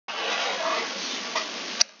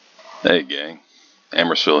Hey gang,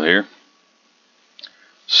 Amersville here.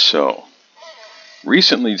 So,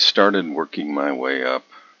 recently started working my way up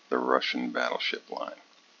the Russian battleship line.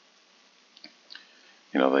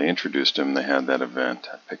 You know, they introduced them, they had that event.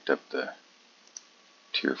 I picked up the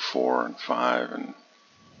tier 4 and 5 and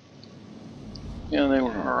yeah, they were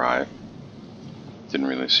alright. Didn't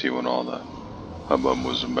really see what all the hubbub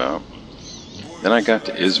was about. Then I got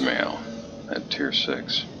to Ismail at tier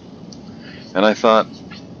 6. And I thought,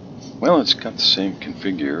 well, it's got the same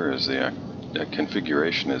configuration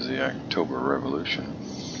as the October Revolution.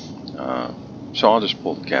 So I'll just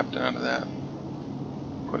pull the captain out of that,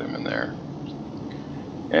 put him in there,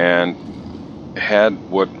 and had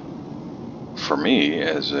what, for me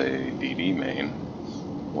as a DD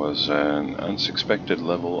main, was an unexpected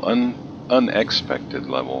level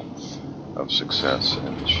of success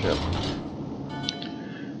in the ship.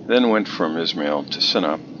 Then went from Ismail to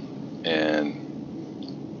Sinop and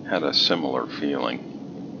had a similar feeling.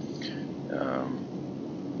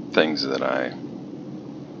 Things that I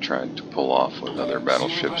tried to pull off with other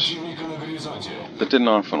battleships that didn't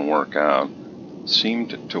often work out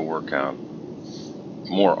seemed to work out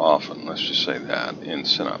more often, let's just say that, in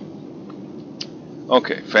Sinop.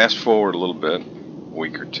 Okay, fast forward a little bit, a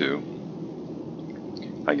week or two,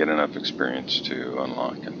 I get enough experience to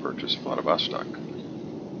unlock and purchase Vladivostok.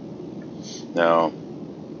 Now,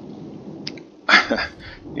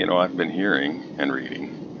 you know, I've been hearing and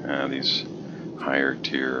reading these higher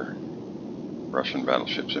tier Russian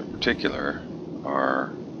battleships in particular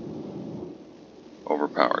are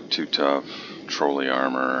overpowered, too tough, trolley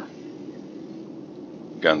armor,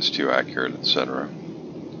 guns too accurate, etc.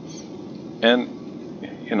 And,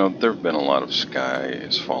 you know, there have been a lot of sky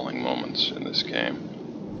is falling moments in this game.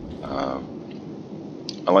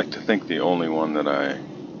 I like to think the only one that I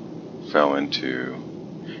fell into,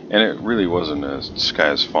 and it really wasn't a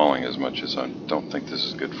sky is falling as much as I don't think this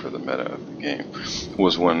is good for the meta of the game,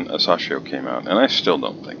 was when Asashio came out, and I still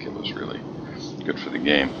don't think it was really good for the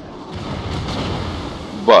game.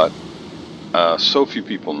 But so few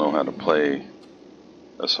people know how to play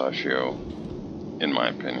Asashio, in my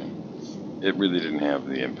opinion. It really didn't have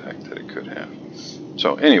the impact that it could have.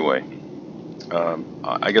 So anyway,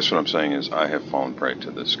 I guess what I'm saying is I have fallen prey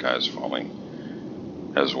to the skies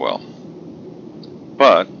falling as well.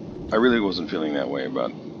 But I really wasn't feeling that way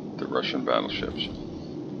about the Russian battleships.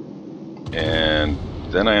 And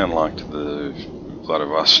then I unlocked the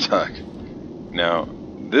Vladivostok. Now,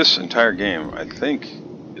 this entire game, I think,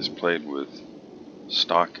 is played with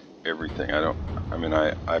stock everything. I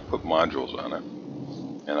put modules on it,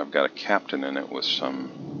 and I've got a captain in it with some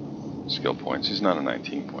skill points. He's not a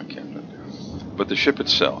 19-point captain. But the ship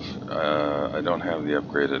itself, I don't have the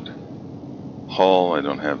upgraded hull, I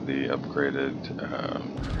don't have the upgraded,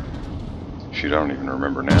 shoot, I don't even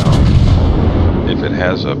remember now if it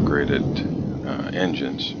has upgraded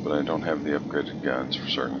engines, but I don't have the upgraded guns for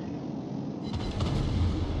certain.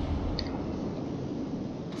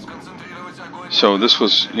 So this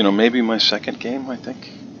was, you know, maybe my second game, I think,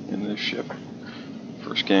 in this ship.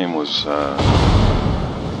 First game was on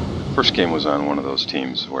one of those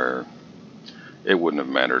teams where it wouldn't have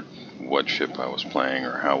mattered what ship I was playing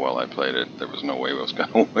or how well I played it. There was no way I was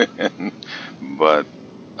going to win. But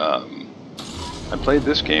I played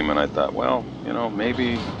this game and I thought, well, you know,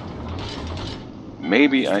 maybe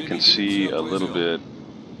I can see a little bit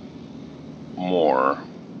more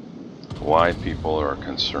why people are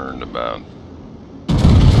concerned about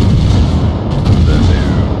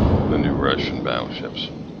the new Russian battleships.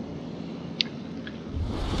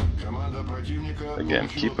 Again,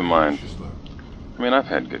 keep in mind, I mean, I've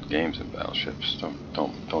had good games in battleships.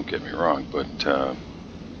 Don't get me wrong, but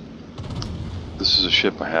this is a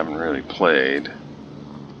ship I haven't really played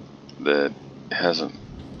that hasn't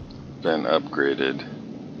been upgraded.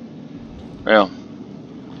 Well,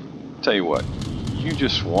 tell you what, you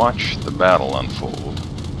just watch the battle unfold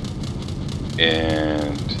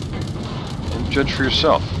and judge for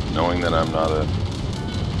yourself, knowing that I'm not a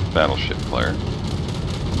battleship player,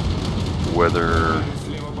 whether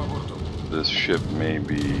this ship may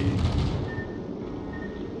be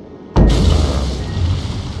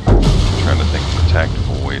trying to think of a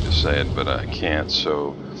tactical way to say it, but I can't,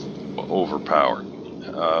 so overpowered.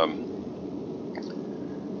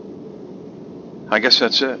 I guess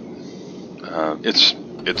that's it.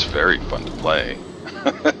 It's very fun to play.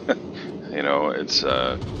 You know, it's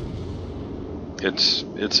a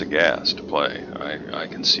gas to play. I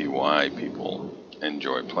can see why people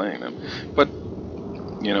enjoy playing them, but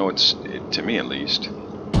you know, to me at least,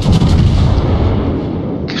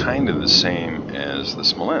 kind of the same as the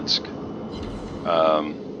Smolensk.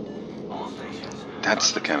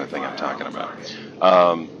 That's the kind of thing I'm talking about.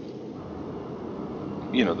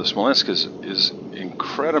 You know, the Smolensk is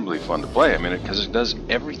incredibly fun to play. I mean, because it does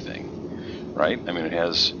everything, right? I mean,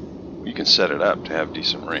 you can set it up to have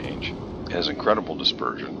decent range. It has incredible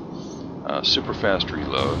dispersion, super fast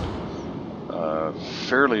reload,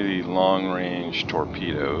 fairly long-range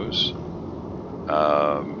torpedoes,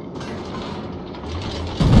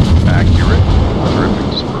 accurate, terrific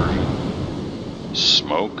dispersion,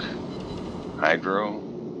 smoke, hydro. I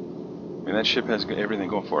mean, that ship has everything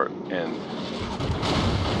going for it, and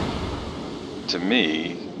to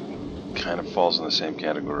me, kind of falls in the same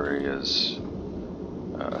category as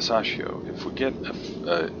Asashio. If we get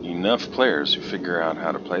enough players who figure out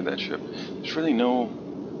how to play that ship, there's really no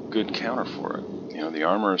good counter for it. You know, the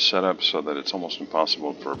armor is set up so that it's almost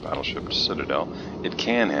impossible for a battleship to citadel. It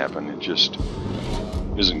can happen, it just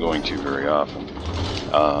isn't going to very often.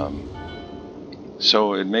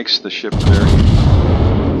 So it makes the ship very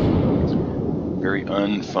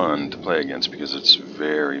unfun to play against because it's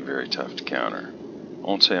very, very tough to counter. I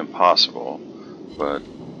won't say impossible, but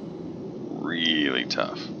really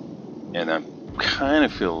tough. And I kind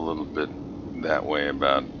of feel a little bit that way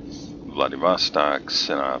about Vladivostok,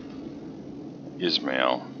 Sinop,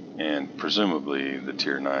 Ismail, and presumably the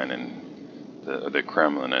Tier 9 and the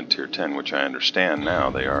Kremlin and Tier 10, which I understand now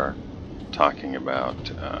they are talking about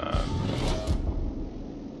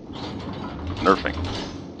nerfing.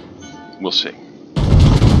 We'll see.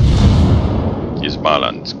 Is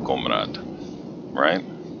Balans, Comrade, right?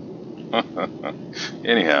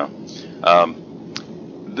 Anyhow,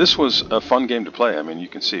 this was a fun game to play. I mean, you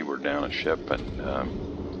can see we're down a ship and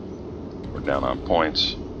we're down on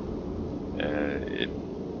points.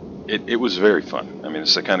 It was very fun. I mean,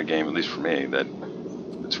 it's the kind of game, at least for me,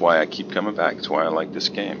 that's why I keep coming back. It's why I like this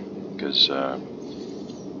game, because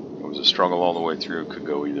it was a struggle all the way through. It could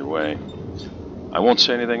go either way. I won't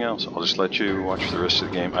say anything else. I'll just let you watch the rest of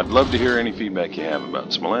the game. I'd love to hear any feedback you have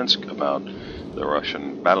about Smolensk, about the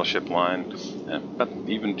Russian battleship line, but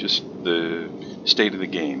even just the state of the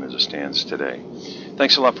game as it stands today.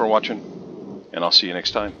 Thanks a lot for watching, and I'll see you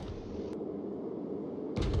next time.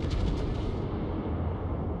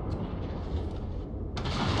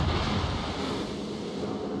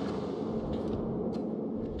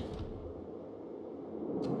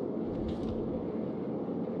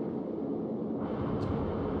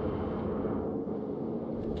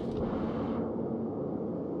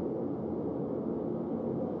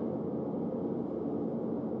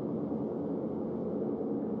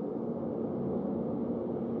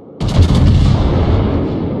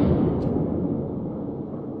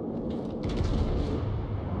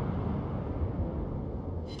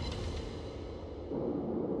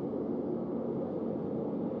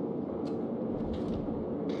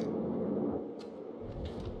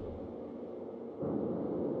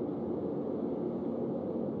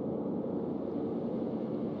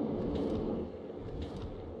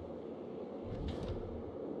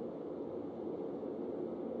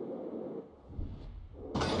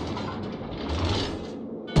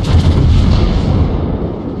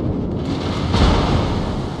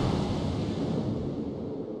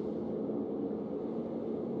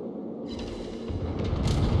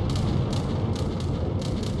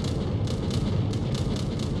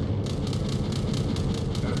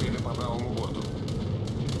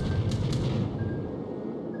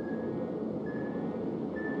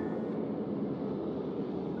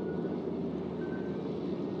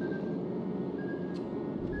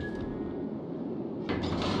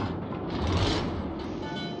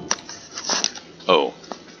 Oh,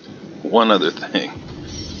 one other thing.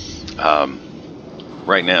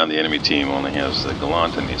 Right now, the enemy team only has the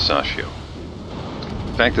Gallant and the Asashio.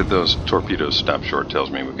 The fact that those torpedoes stop short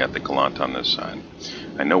tells me we've got the Gallant on this side.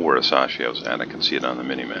 I know where Asashio's at. I can see it on the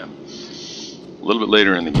minimap. A little bit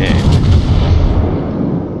later in the game,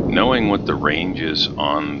 knowing what the range is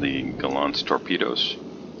on the Gallant's torpedoes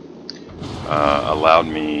allowed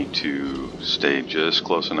me to stay just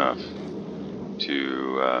close enough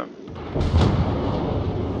to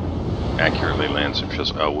accurately land some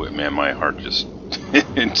shots. Oh man, my heart just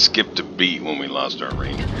it skipped a beat when we lost our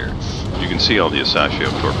ranger here. You can see all the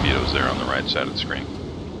Asashio torpedoes there on the right side of the screen.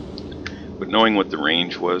 But knowing what the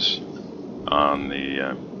range was on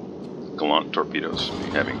the Gallant torpedoes,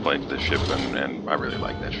 having played this ship, and I really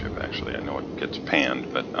like that ship actually. I know it gets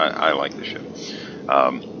panned, but I like the ship.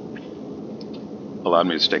 Allowed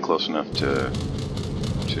me to stay close enough to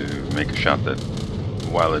make a shot that,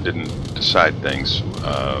 while it didn't decide things,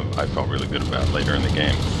 I felt really good about later in the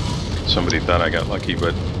game. Somebody thought I got lucky,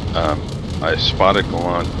 but I spotted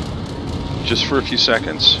Gallant just for a few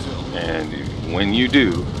seconds, and when you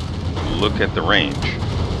do, look at the range,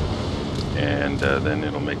 and then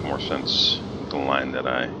it'll make more sense with the line that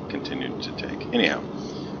I continued to take. Anyhow,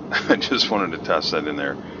 I just wanted to toss that in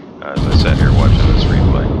there as I sat here watching this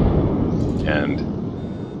replay.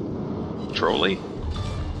 And trolley?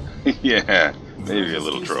 Yeah, maybe a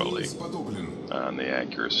little trolley on the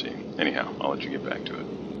accuracy. Anyhow, I'll let you get back to it.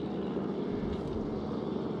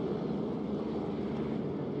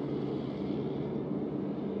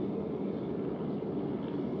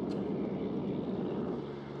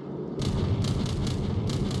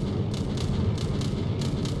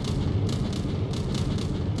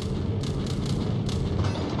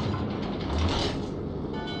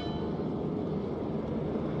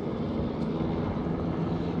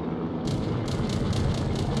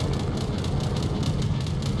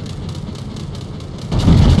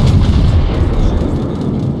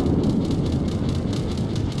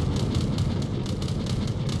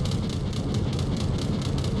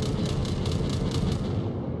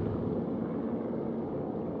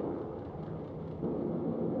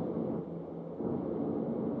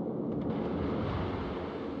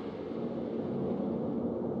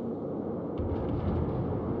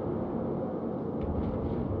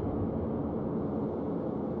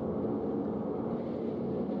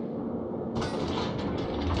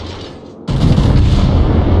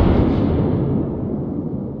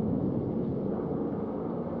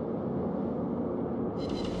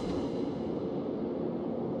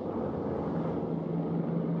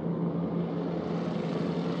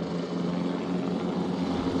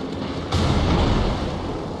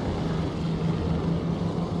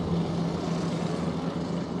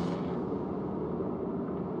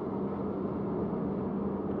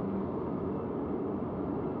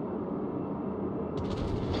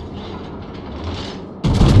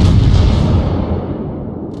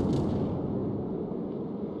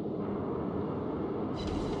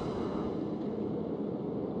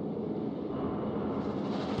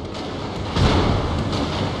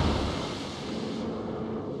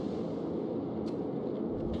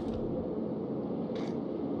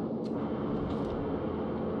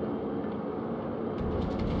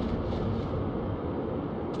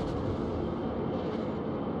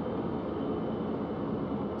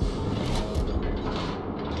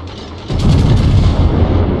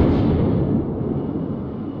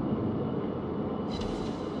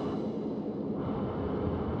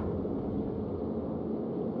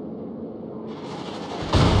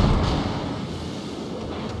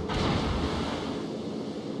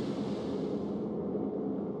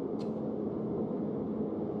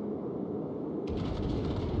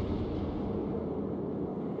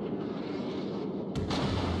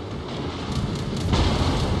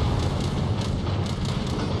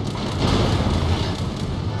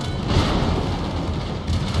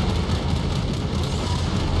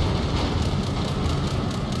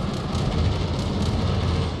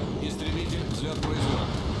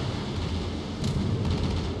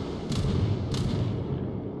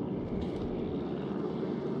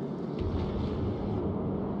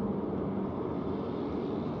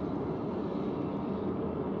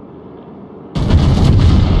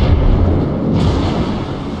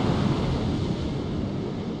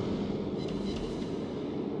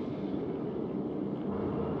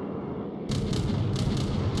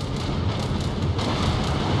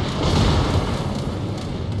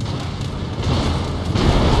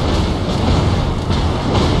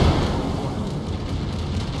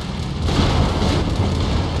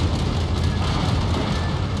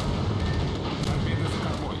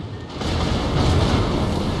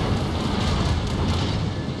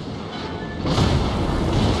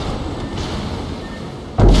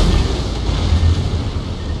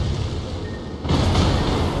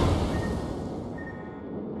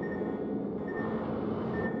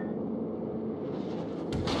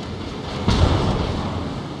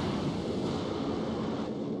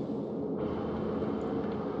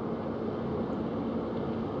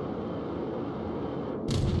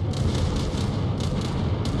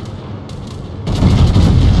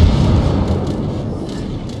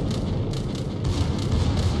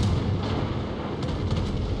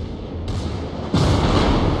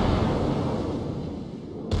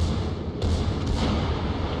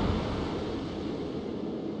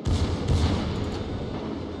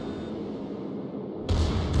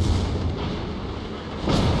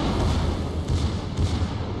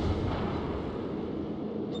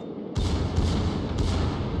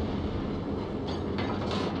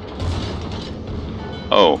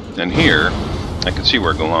 Oh, and here, I could see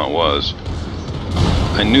where Gallant was.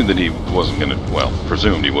 I knew that he wasn't going to, well,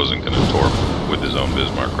 presumed he wasn't going to torp with his own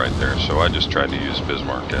Bismarck right there, so I just tried to use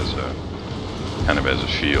Bismarck as kind of as a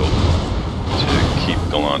shield to keep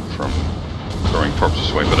Gallant from throwing torps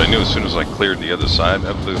this way. But I knew as soon as I cleared the other side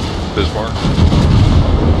of the Bismarck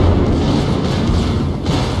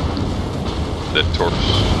that torps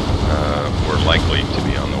were likely to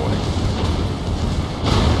be on the way.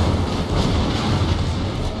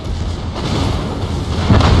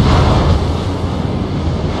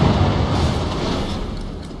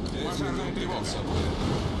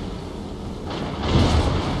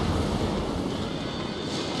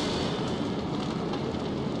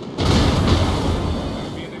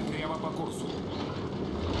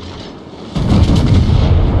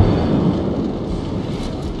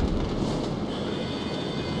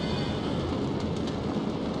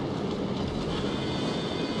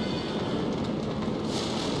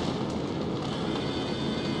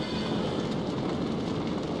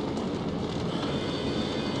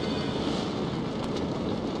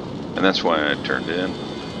 And that's why I turned in,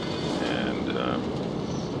 and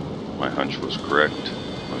my hunch was correct.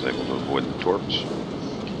 I was able to avoid the torps.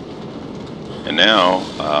 And now,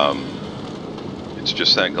 it's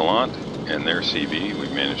just that Gallant and their CB. We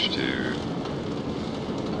managed to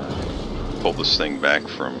pull this thing back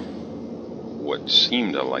from what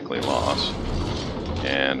seemed a likely loss,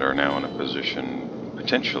 and are now in a position,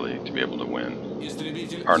 potentially, to be able to win.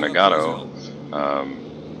 Our Nagato,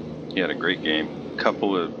 he had a great game.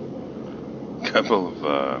 Couple of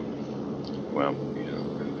well, you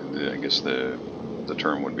know, I guess the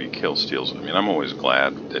term would be kill steals. I mean, I'm always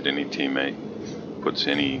glad that any teammate puts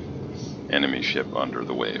any enemy ship under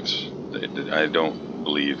the waves. I don't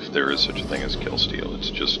believe there is such a thing as kill steal.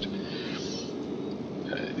 It's just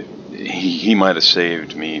he might have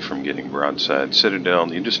saved me from getting broadside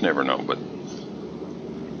Citadel. You just never know. But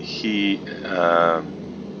he,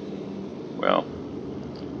 well,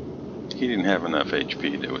 he didn't have enough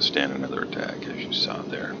HP to withstand another attack, as you saw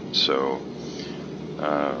there. So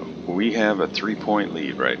we have a 3-point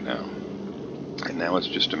lead right now, and now it's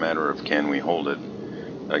just a matter of can we hold it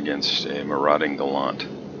against a marauding Gallant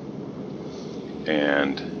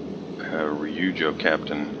and a Ryujo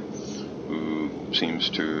captain who seems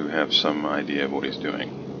to have some idea of what he's doing.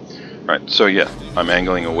 Alright, so yeah, I'm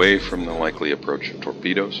angling away from the likely approach of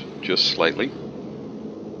torpedoes, just slightly.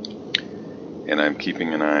 And I'm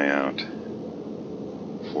keeping an eye out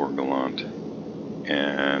for Gallant.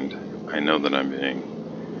 And I know that I'm being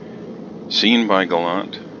seen by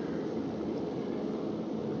Gallant,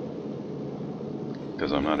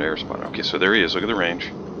 because I'm not air spotting. Okay, so there he is. Look at the range.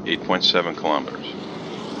 8.7 kilometers.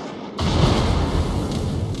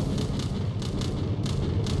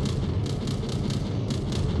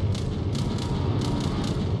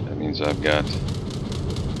 That means I've got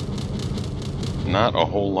not a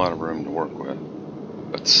whole lot of room to work with,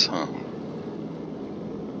 but some.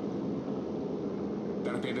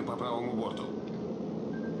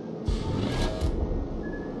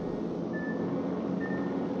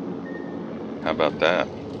 How about that?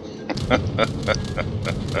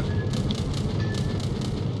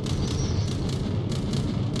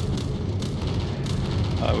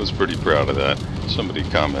 I was pretty proud of that. Somebody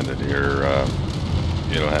commented here,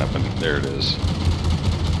 it'll happen. There it is.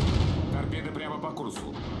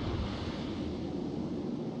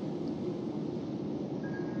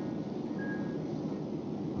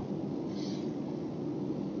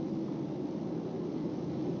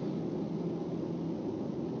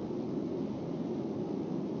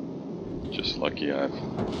 Just lucky I've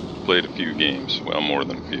played a few games, well, more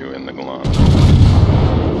than a few in the Gallant.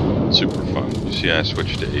 Super fun. You see I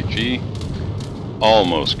switched to HE,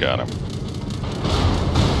 almost got him.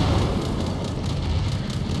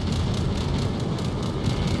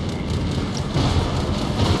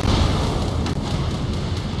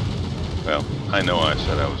 Well, I know I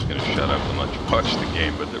said I was going to shut up and let you watch the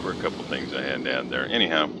game, but there were a couple things I had to add there.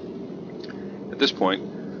 Anyhow, at this point,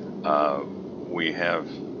 we have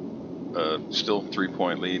still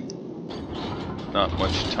 3-point lead. Not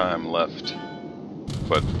much time left,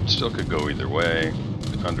 but still could go either way.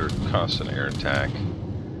 Under constant air attack,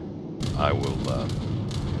 I will.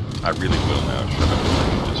 I really will now shut up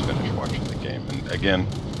and just finish watching the game. And again,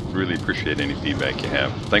 really appreciate any feedback you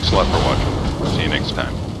have. Thanks a lot for watching. See you next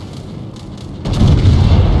time.